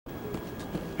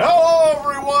Hello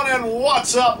everyone and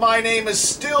what's up? My name is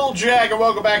still Jack and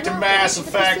welcome back to Mass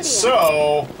Effect.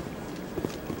 So,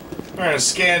 we're gonna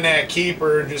scan that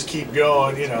keeper and just keep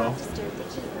going, you know.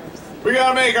 We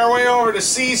gotta make our way over to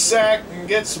CSEC and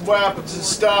get some weapons and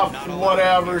stuff and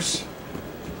whatevers.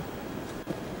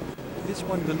 This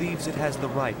one believes it has the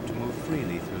right to move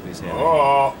freely through this area.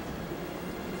 Oh.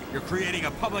 You're creating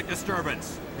a public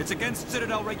disturbance. It's against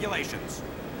Citadel regulations.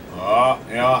 You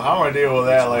know, I'm gonna deal with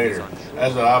that later.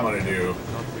 That's what I'm gonna do.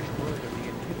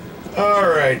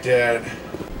 Alright, Dad.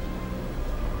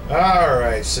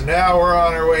 Alright, so now we're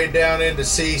on our way down into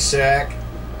CSEC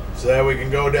so that we can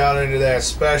go down into that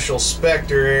special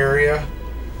Spectre area.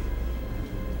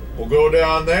 We'll go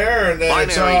down there and then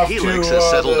it's off Helix to has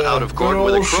settled out of court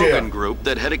with a Krogan ship. group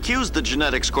that had accused the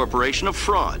Genetics Corporation of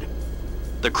fraud.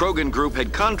 The Krogan group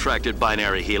had contracted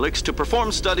Binary Helix to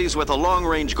perform studies with a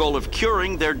long-range goal of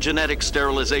curing their genetic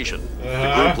sterilization.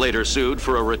 The group later sued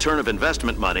for a return of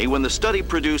investment money when the study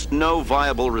produced no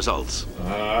viable results.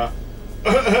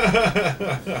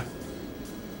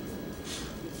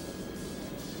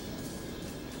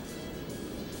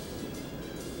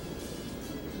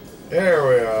 There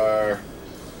we are.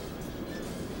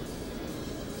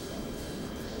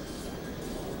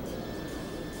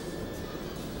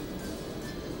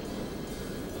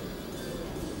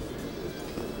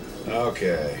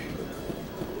 Okay.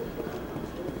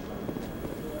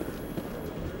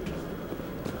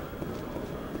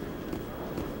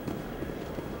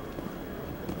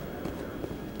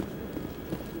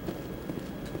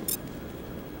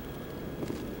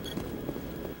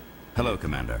 Hello,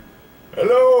 Commander.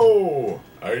 Hello!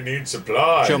 I need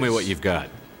supplies. Show me what you've got.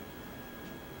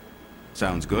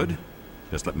 Sounds good.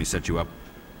 Just let me set you up.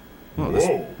 Well, this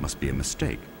must be a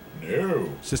mistake. No.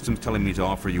 System's telling me to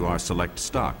offer you our select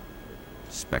stock.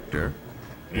 Spectre?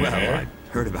 Well, I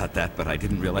heard about that, but I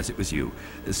didn't realize it was you.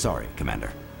 Sorry,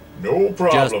 Commander. No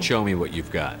problem. Just show me what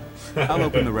you've got. I'll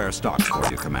open the rare stocks for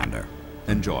you, Commander.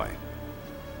 Enjoy.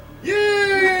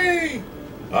 Yay!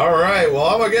 Alright, well,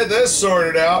 I'm gonna get this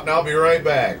sorted out and I'll be right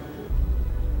back.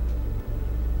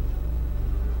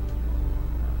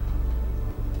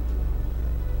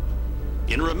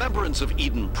 In remembrance of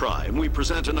Eden Prime, we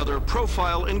present another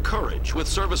profile in courage with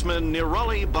serviceman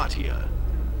Nirali Bhatia.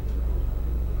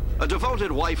 A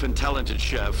devoted wife and talented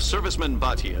chef, serviceman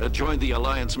Bhatia joined the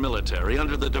Alliance military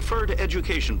under the Deferred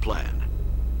Education Plan.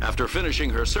 After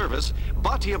finishing her service,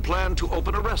 Bhatia planned to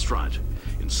open a restaurant.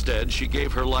 Instead, she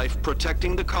gave her life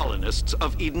protecting the colonists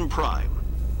of Eden Prime.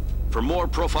 For more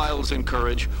profiles in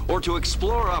courage, or to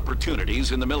explore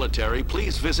opportunities in the military,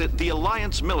 please visit the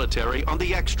Alliance military on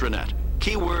the extranet.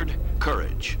 Keyword,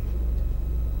 courage.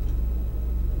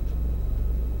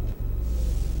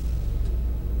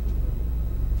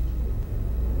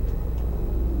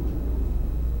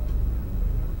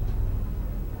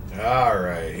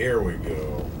 Alright, here we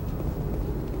go.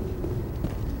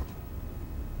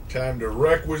 Time to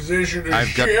requisition a I've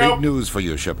ship. got big news for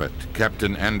you, Shepard.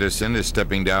 Captain Anderson is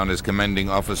stepping down as commanding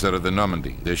officer of the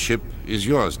Normandy. The ship is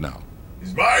yours now.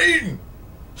 It's mine!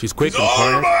 She's quick It's and all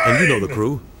quiet, mine! and you know the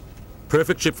crew.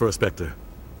 Perfect ship for a Spectre.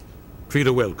 Treat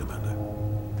her well, Commander.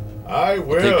 I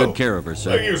will. Take good care of her,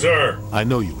 sir. Thank you, sir. I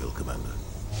know you will, Commander.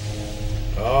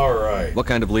 Alright. What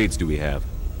kind of leads do we have?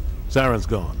 Saren's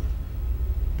gone.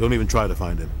 Don't even try to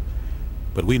find him.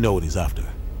 But we know what he's after.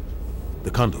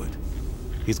 The conduit.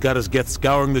 He's got his Geth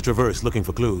scouring the Traverse looking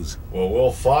for clues. Well,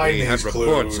 we'll find We these had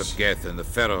reports clues. of Geth in the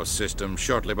Pharaoh system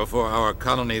shortly before our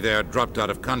colony there dropped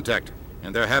out of contact,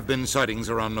 and there have been sightings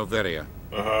around Noveria.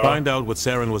 Find out what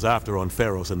Saren was after on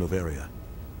Pharos and Noveria.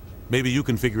 Maybe you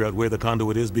can figure out where the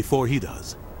conduit is before he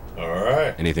does.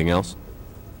 Alright. Anything else?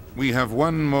 We have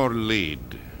one more lead.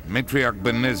 Matriarch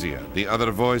Benezia, the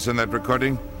other voice in that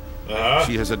recording.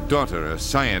 She has a daughter, a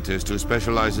scientist who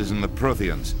specializes in the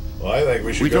Protheans. Well, I think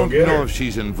we should We go don't get know her. if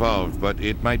she's involved, but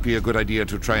it might be a good idea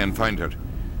to try and find her.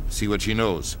 See what she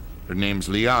knows. Her name's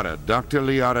Liara, Dr.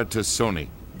 Liara Tassoni.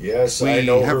 Yes, We I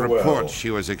know have her well. reports she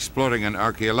was exploring an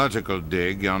archaeological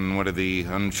dig on one of the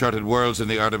uncharted worlds in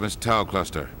the Artemis Tau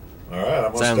cluster. Alright, I'm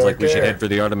gonna Sounds start like we should there. head for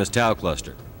the Artemis Tau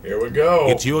cluster. Here we go.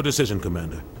 It's your decision,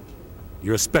 Commander.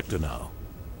 You're a Spectre now.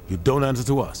 You don't answer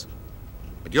to us.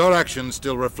 But your actions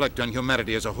still reflect on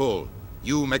humanity as a whole.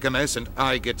 You make a mess and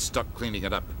I get stuck cleaning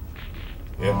it up.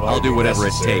 It might I'll do be whatever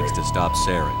necessary. it takes to stop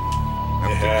Saren.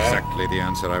 That's exactly the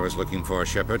answer I was looking for,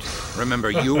 Shepard.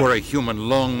 Remember, you were a human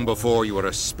long before you were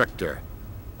a Spectre.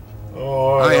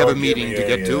 Oh, I have a don't give meeting me to any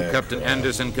get of to. that Captain crap.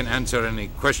 Anderson can answer any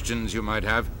questions you might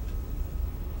have.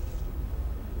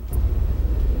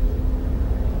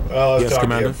 Well, let's Yes, talk to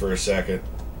Commander? him for a second.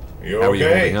 You How are you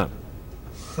okay? holding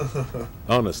up?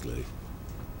 Honestly,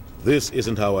 This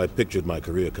isn't how I pictured my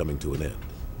career coming to an end.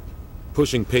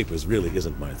 Pushing papers really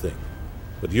isn't my thing.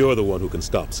 But you're the one who can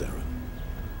stop Saren.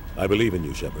 I believe in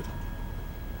you, Shepard.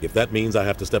 If that means I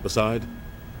have to step aside,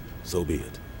 so be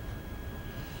it.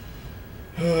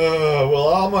 Well,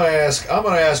 I'm gonna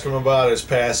ask him about his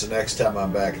past the next time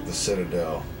I'm back at the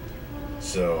Citadel.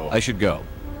 So I should go.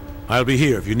 I'll be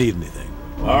here if you need anything.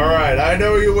 all right, I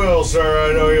know you will, sir.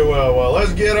 I know you will. Well,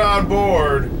 let's get on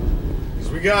board,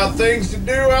 because we got things to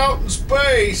do out in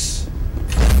space.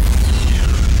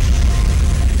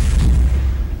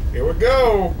 Here we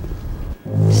go.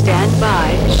 Stand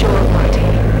by, shore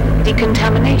party.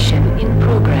 Decontamination in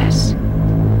progress.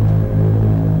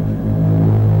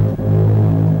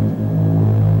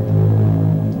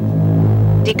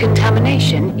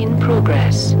 Decontamination in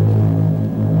progress.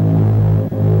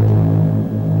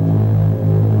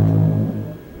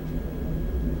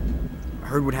 I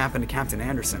heard what happened to Captain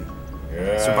Anderson.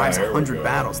 Yeah, Survives here we 100 go.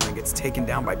 battles and then gets taken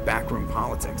down by backroom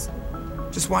politics.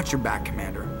 Just watch your back,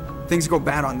 Commander. Things go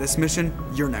bad on this mission,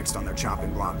 you're next on their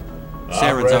chopping block.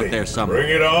 Saren's ready. out there somewhere.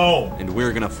 Bring it on. And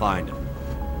we're gonna find him.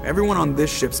 Everyone on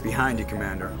this ship's behind you,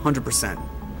 Commander. 100%.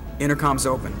 Intercom's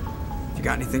open. If you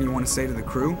got anything you want to say to the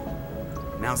crew,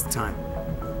 now's the time.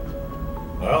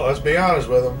 Well, let's be honest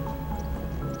with him.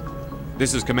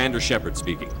 This is Commander Shepard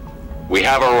speaking. We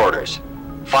have our orders.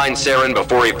 Find Saren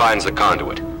before he finds the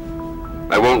conduit.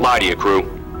 I won't lie to you,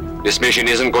 crew. This mission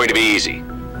isn't going to be easy.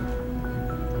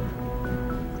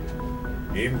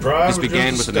 Eden Prime This was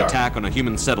began just with a an start. attack on a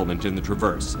human settlement in the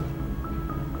Traverse.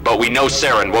 But we know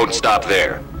Saren won't stop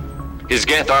there. His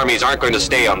Geth armies aren't going to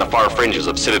stay on the far fringes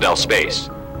of Citadel space.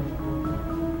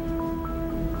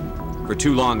 For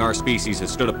too long, our species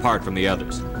has stood apart from the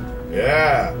others.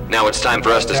 Yeah. Now it's time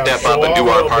for us to Now step show up and do off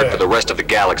a our little part bit. for the rest of the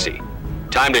galaxy.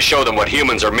 Time to show them what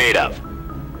humans are made of.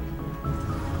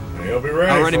 He'll be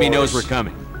ready. Our enemy for knows us. we're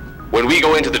coming. When we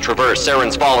go into the Traverse,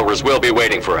 Saren's followers will be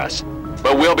waiting for us.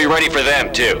 But we'll be ready for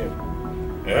them, too.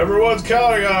 Everyone's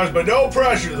counting on us, but no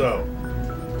pressure, though.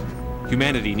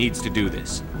 Humanity needs to do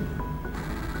this.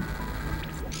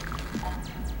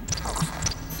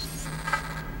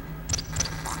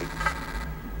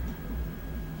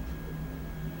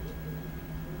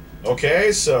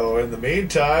 Okay, so in the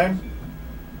meantime,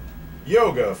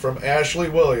 yoga from Ashley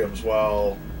Williams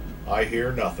while I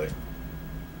hear nothing.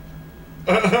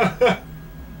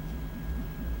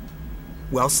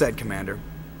 Well said, Commander.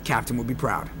 Captain will be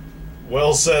proud.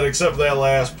 Well said, except for that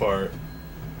last part.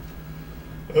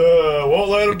 Won't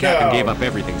let The him captain down. gave up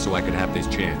everything so I could have this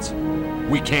chance.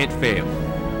 We can't fail.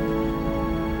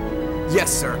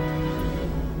 Yes, sir.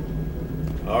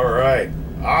 All right,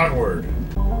 onward.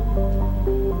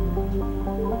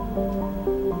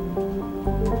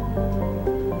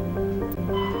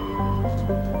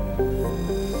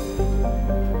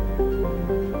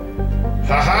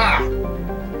 Haha!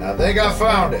 I think I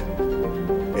found it.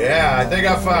 Yeah, I think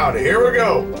I found it. Here we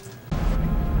go.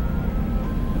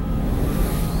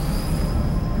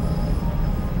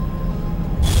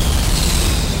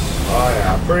 Oh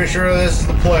yeah, I'm pretty sure this is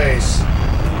the place.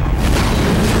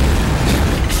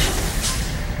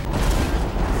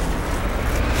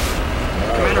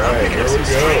 Commander, I'm Alright, picking here up we some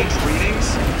go. strange readings.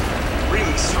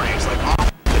 Really strange, like off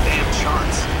the damn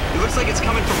charts. It looks like it's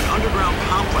coming from an underground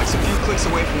complex a few clicks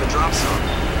away from the drop zone.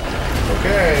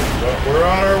 Okay, but we're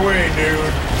on our way, dude.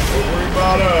 Don't worry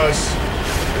about us.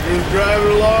 We're just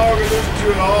driving along and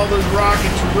listening to all this rocky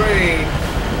terrain.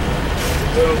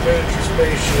 Little miniature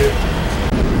spaceship.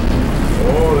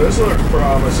 Oh, this looks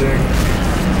promising.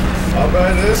 I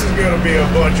bet this is gonna be a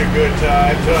bunch of good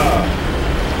times, huh?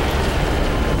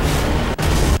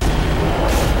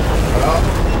 Well,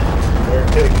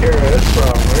 better take care of this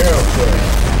problem real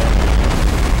quick.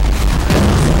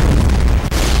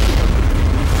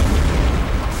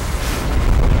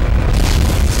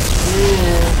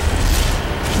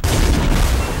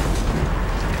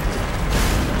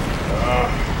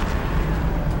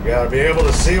 Gotta be able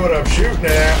to see what I'm shooting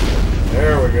at.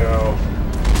 There we go.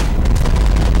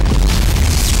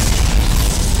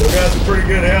 Still got some pretty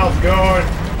good health going.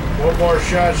 One more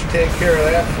shot should take care of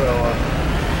that fella.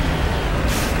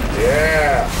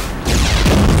 Yeah.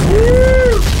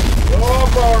 Woo! Go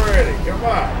up already. Come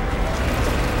on.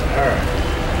 Alright.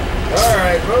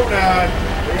 Alright, moving on.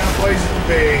 We got places to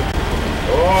be.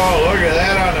 Oh, look at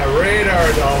that on the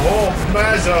radar. The whole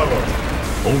mess of them.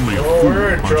 Only a Oh, fool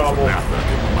we're in punches trouble. a map that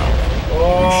in the mouth.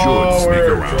 Oh, You should we're sneak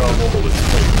in around trouble. and pull his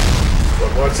tail.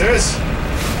 But what's this?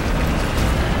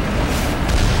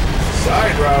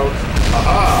 Side route.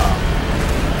 Aha!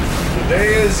 The day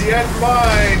is yet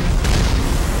mine.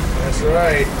 That's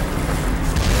right.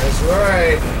 That's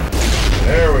right.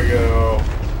 There we go.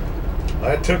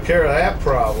 That took care of that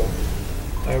problem.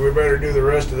 I think we better do the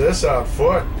rest of this on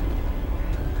foot.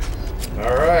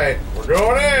 Alright, we're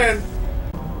going in!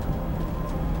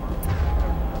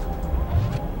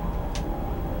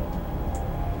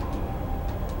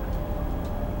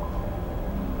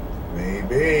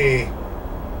 Maybe.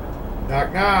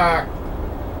 Knock, knock.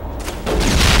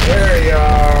 There you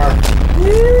are.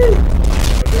 Woo!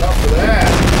 Watch out for that.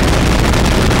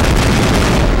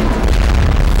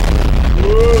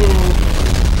 Woo!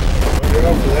 Watch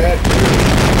out for that, too.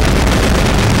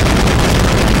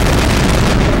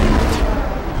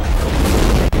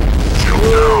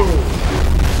 Woo!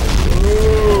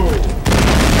 Woo!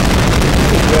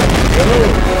 Got to go.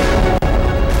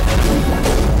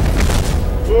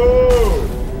 Whoa!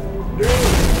 Dude!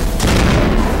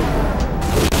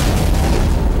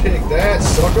 Take that,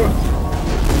 sucker!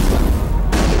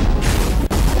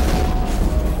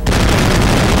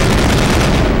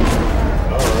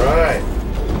 Alright.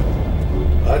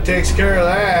 That takes care of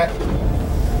that.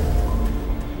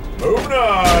 Moving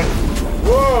on!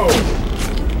 Whoa!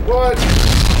 What? Is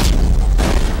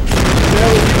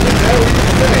that what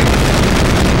you think?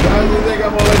 Guys, you think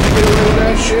I'm gonna let you get away with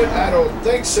that shit? I don't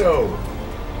think so.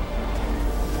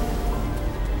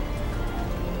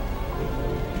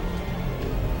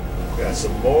 Got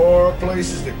some more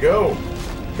places to go.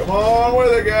 Come on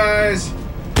with it, guys.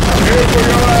 I'm here for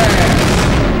your ass.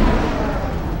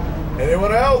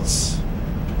 Anyone else?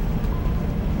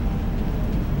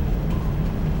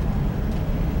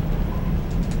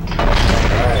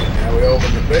 Alright, now we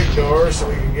open the big door so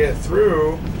we can get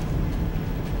through.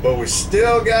 But we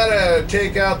still gotta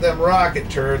take out them rocket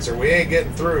turrets or we ain't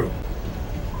getting through.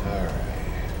 Alright.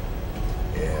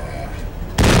 Yeah.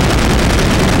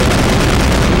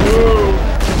 Woo!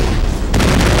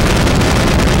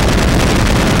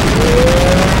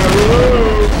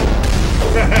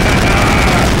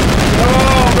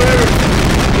 Oh, baby!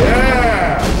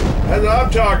 Yeah! That's what I'm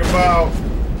talking about.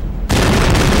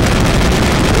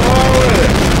 Come on with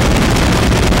it.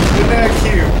 Isn't that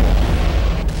cute?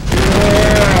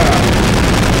 Yeah!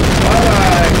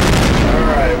 Bye-bye.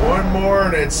 Alright, one more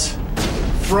and it's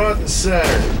front and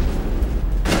center.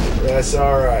 That's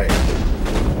alright.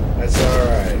 That's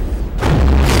alright.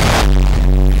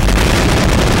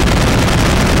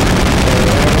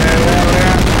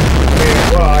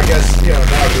 Well, I guess,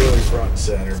 not really front and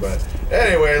center, but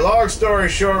anyway, long story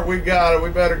short, we got it. We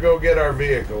better go get our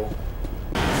vehicle.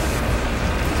 Alright,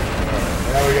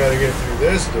 now we gotta get through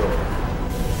this door.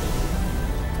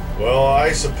 Well,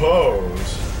 I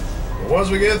suppose once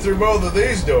we get through both of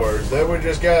these doors, then we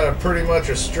just got pretty much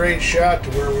a straight shot to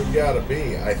where we've got to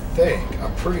be, I think.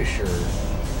 I'm pretty sure.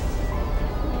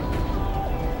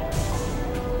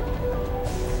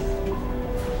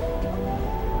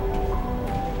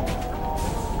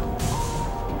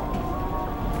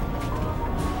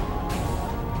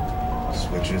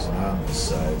 Switch isn't on this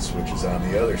side, switch is on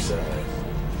the other side.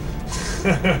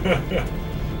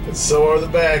 And so are the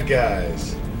bad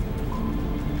guys.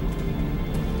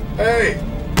 Hey!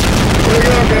 Here we go,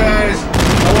 guys!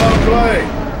 I want to play!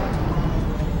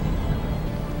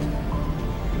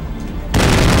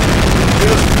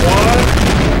 Just one?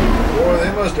 Boy,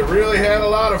 they must have really had a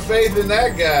lot of faith in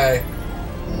that guy.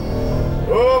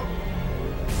 Oh!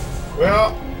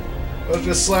 Well, let's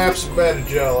just slap some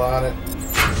Benadryl on it.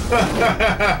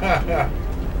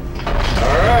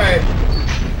 Alright.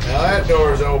 Now that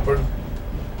door's open.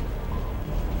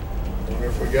 Wonder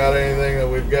if we got anything that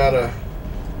we've got to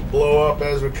blow up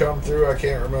as we come through. I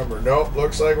can't remember. Nope,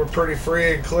 looks like we're pretty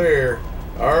free and clear.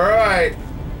 Alright.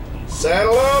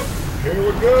 Saddle up. Here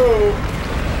we go.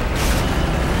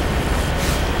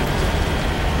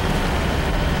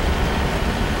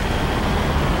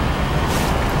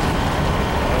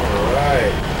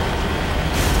 Alright.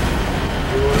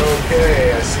 Doing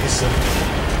okay. I see some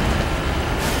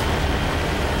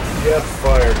death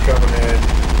fire coming in.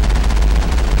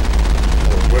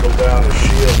 We'll whittle down the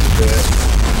shield a bit.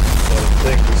 I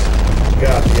think we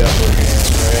got the upper hand,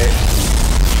 right?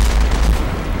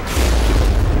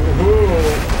 Woohoo!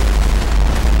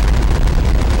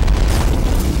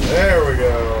 There we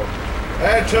go.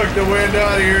 That took the wind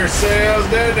out of your sails,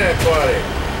 didn't it, buddy?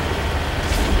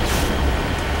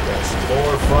 Got some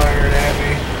more firing at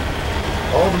me.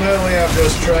 Ultimately, I'm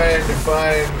just trying to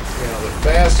find, the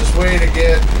fastest way to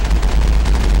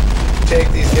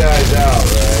take these guys out,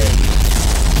 right?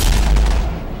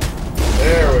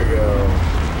 There we go.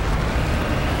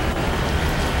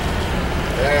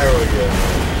 There we go.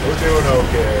 We're doing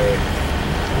okay.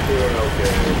 We're doing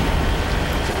okay.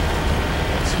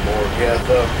 Got some more geth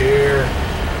up here.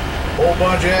 Whole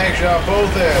bunch of action on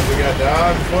both ends. We got the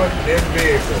on foot and in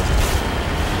vehicle.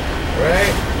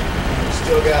 Right? We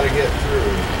still got to get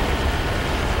through.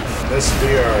 This will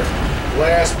be our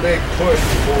last big push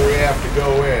before we have to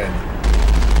go in.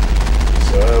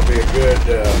 So that'll be a good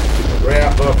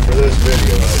wrap up for this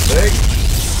video, I think.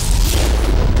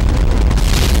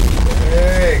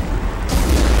 Hey!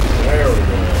 There we go.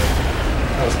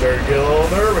 I was starting to get a little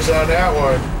nervous on that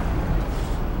one.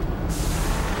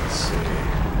 Let's see.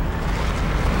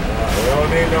 We don't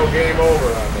need no game over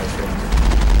on this one.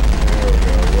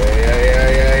 There we go.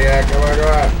 Yeah. Come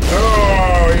on.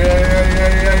 Oh,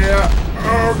 yeah.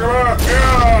 Oh, come on.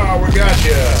 Yeah, we got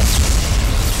you.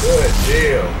 Good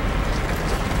deal.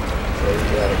 So we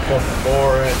got a couple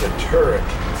more in the turret.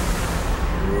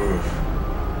 Oof.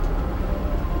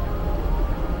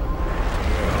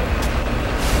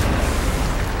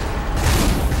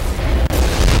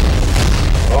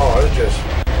 Oh, it's just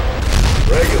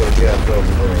regular death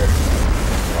over there.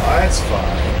 Well, that's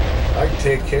fine. I can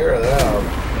take care of that.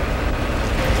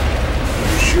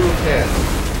 You shoot him.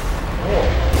 Oh,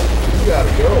 you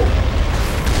gotta go.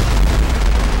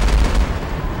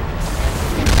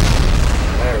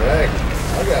 Alright, I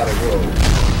gotta go.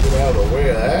 Get out of the way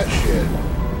of that shit.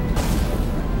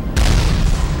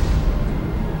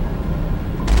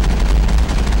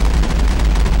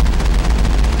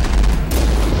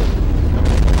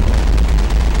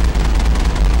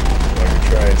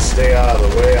 Stay out of the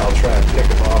way, I'll try and pick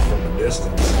him off from the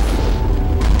distance.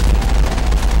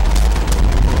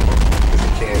 Because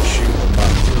you can't shoot them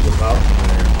up through the mountain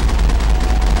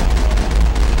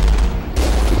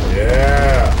there.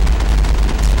 Yeah!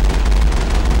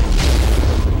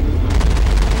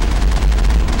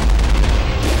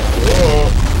 Whoa!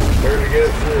 Better to get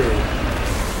it through.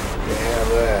 Can't have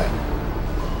that.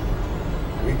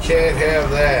 We can't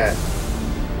have that.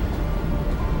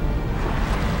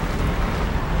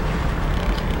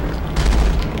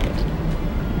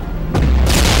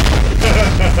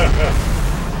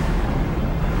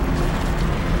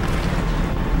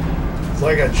 It's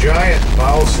like a giant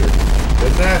mouser, isn't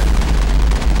it?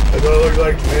 That's what it looked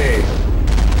like to me.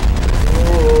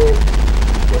 Ooh,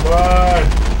 come on.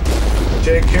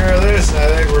 Take care of this, and I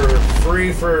think we're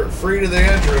free to the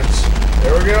entrance.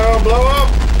 There we go, blow up.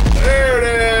 There it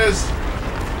is.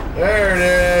 There it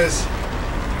is.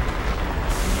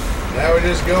 Now we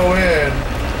just go in.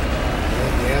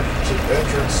 And the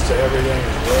entrance to everything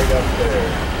is right up there.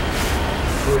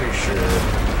 Pretty sure.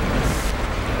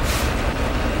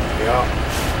 Yep.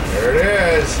 There it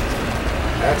is.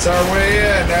 That's our way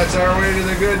in. That's our way to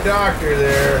the good doctor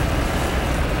there.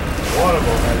 One of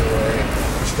them, anyway.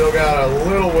 We still got a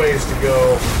little ways to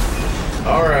go.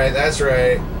 Alright, that's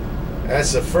right.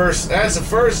 That's the first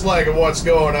leg of what's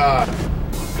going on.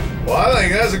 Well, I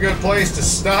think that's a good place to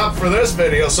stop for this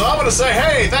video. So I'm going to say,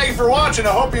 hey, thank you for watching.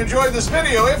 I hope you enjoyed this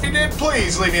video. If you did,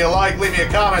 please leave me a like, leave me a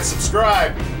comment,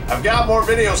 subscribe. I've got more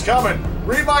videos coming.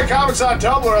 Read my comments on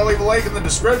Tumblr. I'll leave a link in the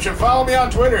description. Follow me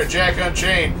on Twitter at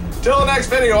JackUnchained. Till the next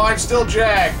video, I'm still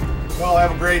Jag. Well,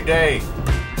 have a great day.